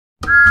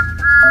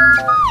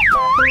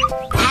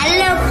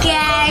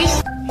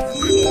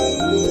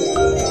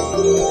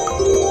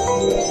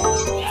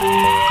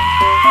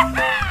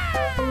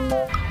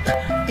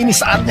Ini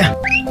saatnya.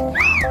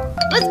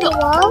 Let's go.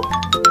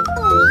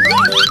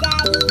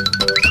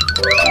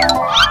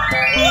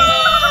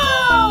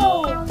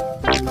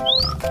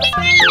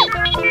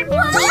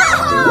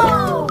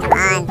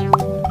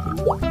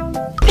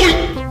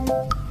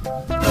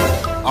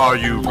 Are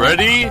you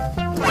ready?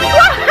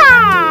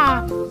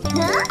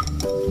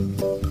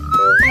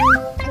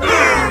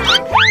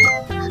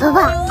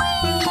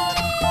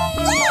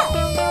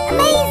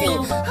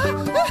 Amazing!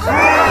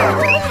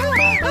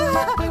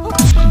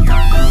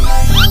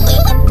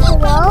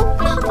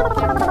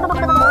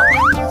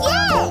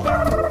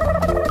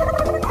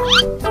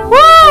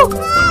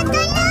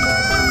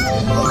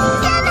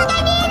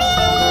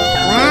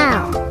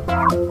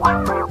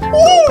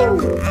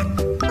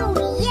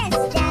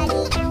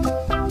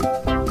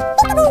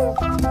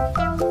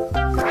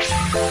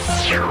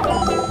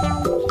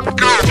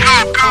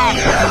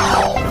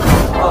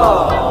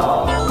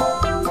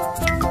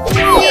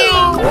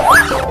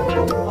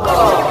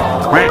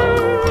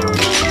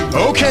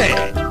 Okay.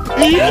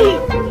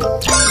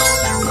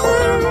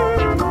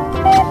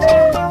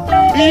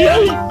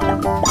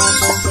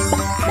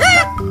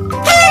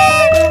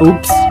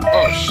 Oops.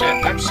 Oh shit,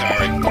 I'm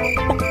sorry.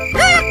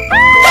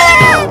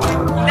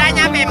 Udah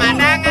nyampe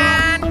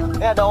mandangan.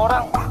 Ada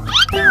orang.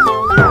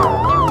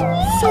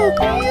 So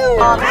cute!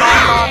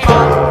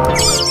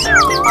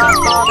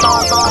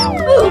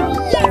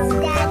 Yes,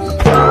 Daddy!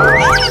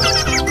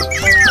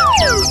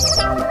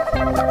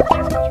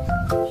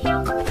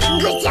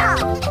 Good job!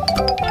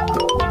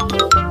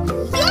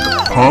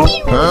 Huh?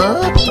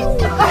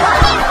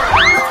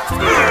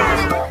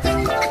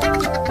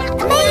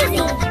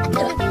 Amazing!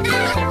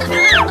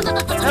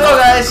 Hello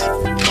guys.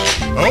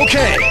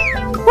 Okay.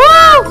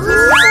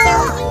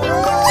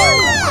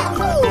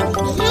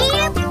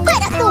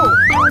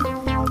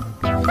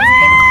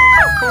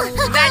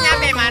 Udah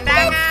nyampe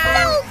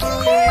mandangan.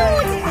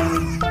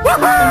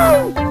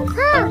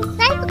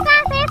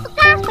 Saya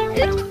suka.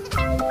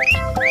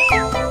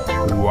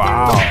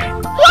 Wow.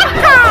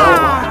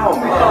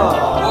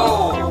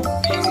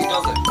 Easy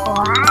does it.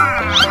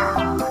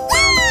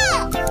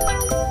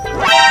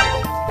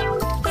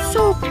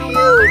 So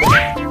cute.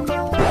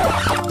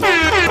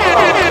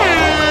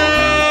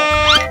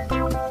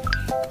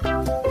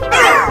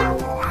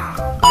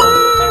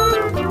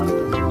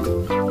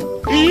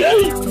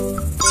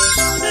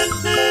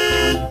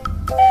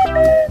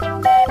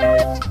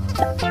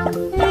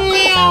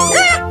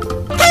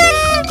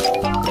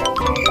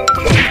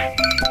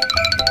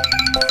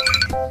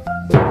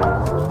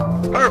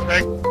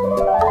 Perfect.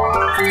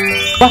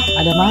 Wah,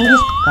 ada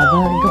manggis.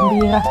 Kabar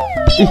gembira.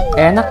 Ih,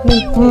 enak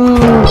nih.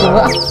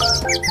 Coba.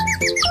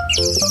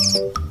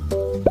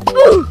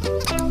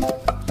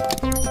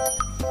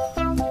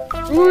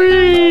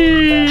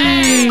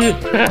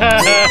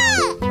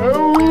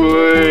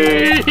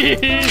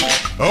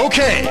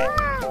 Okay.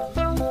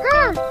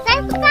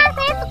 Saya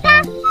suka.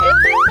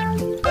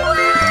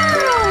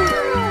 Wow!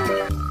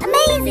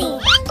 Amazing!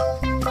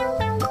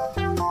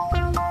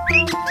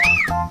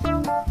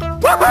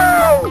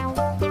 Wow!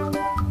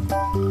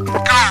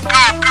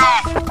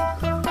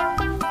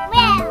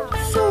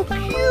 So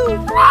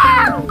cute!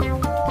 Wow!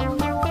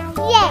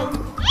 Yay!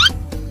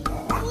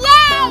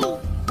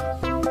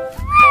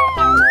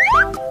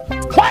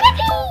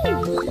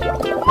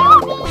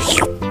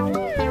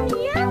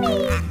 Yummy!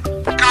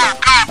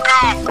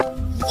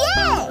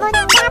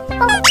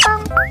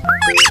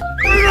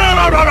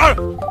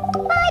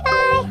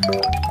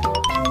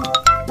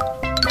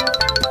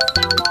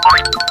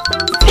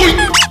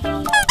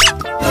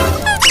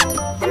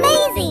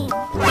 Amazing!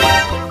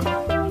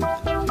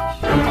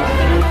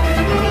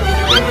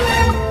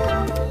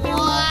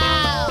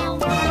 Wow!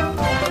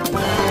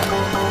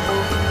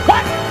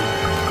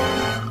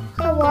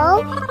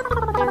 Hello?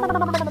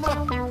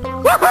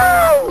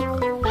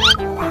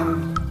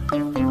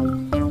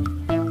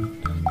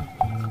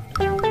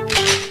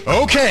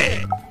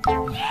 Okay.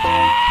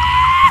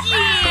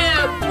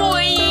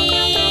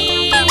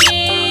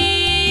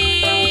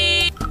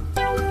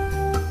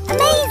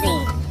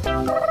 Amazing!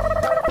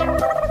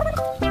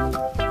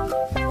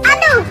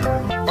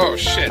 Oh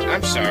shit,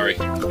 I'm sorry.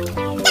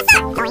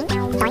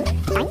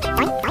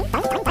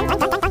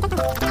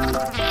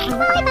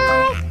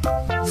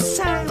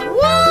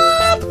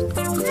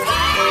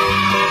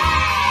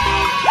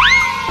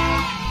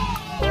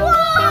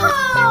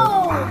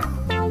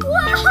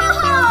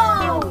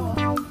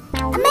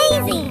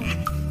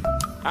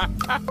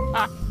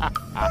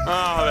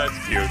 Oh, that's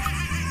cute.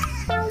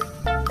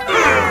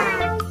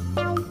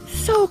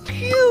 So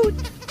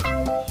cute!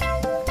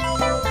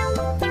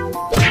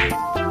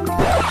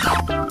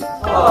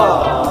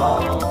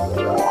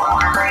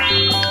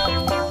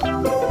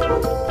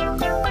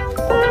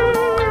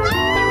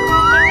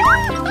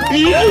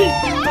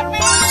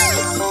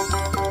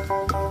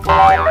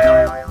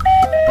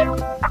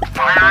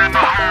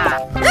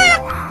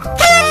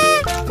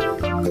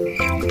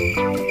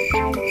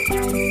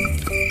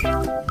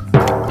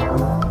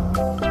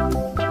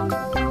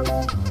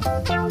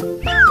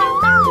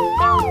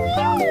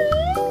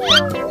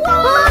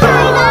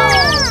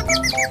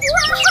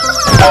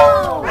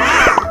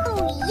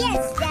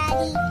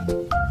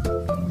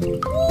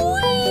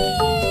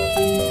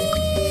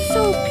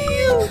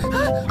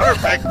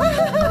 perfect.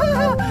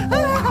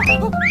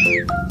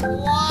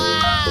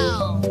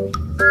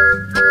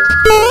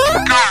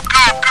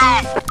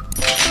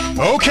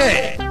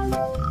 Okay.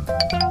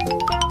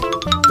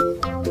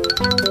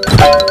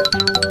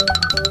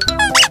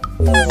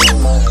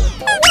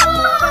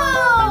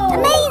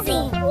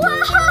 Amazing!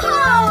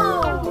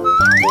 Wow!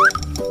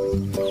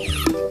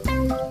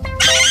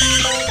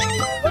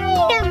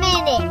 Wait a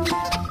minute.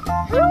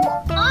 Who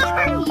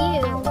are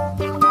you?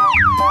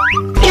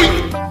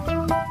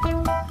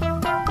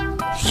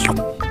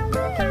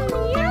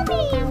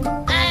 Yummy!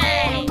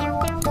 Hey!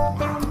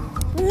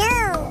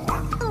 No!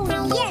 Oh,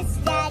 yes,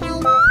 Daddy!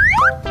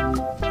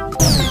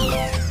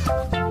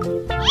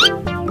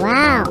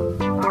 Wow!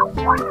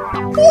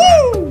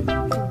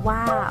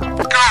 Wow!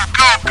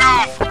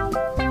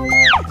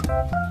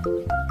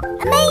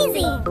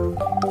 Amazing!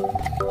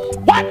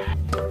 What?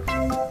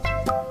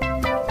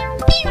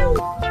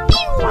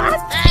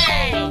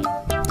 Hey!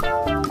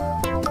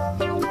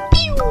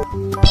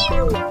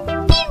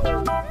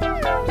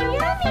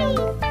 Yummy!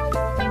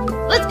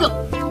 Let's go!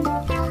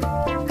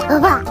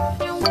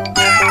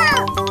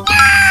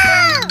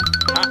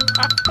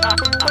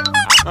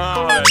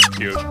 Oh, that's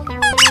cute.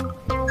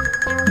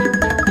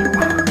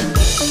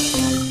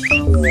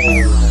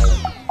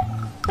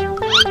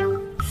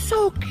 So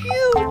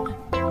cute!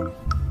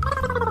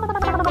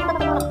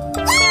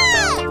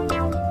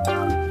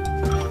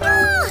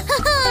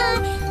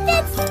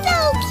 That's so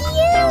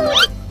cute!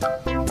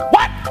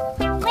 What?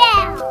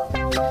 Well.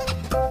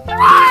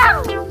 Wow!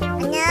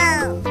 No.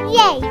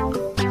 Yay!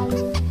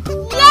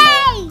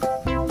 Yay!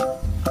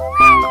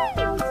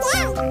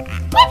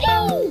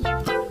 Yippee!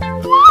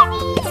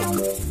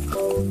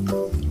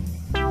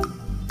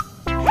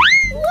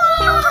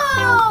 Whoa!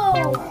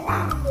 Wow!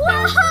 Huh?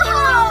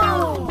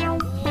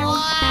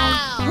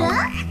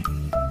 Huh?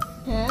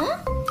 Huh?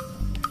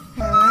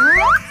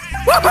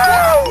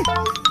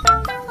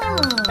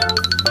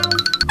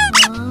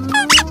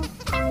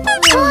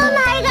 Oh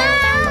my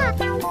God!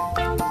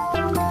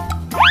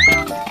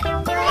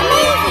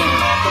 Amazing!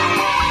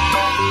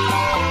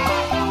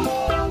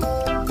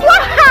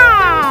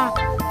 Wow!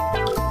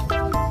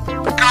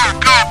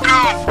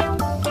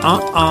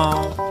 Uh-oh.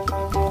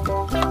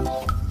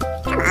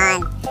 Come on.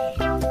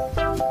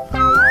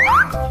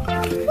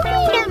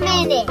 Wait a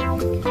minute.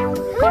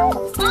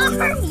 Who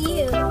are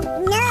you?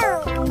 No!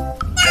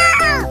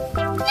 No!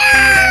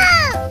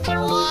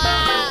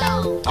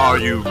 No! Are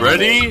you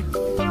ready?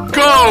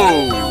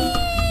 Go!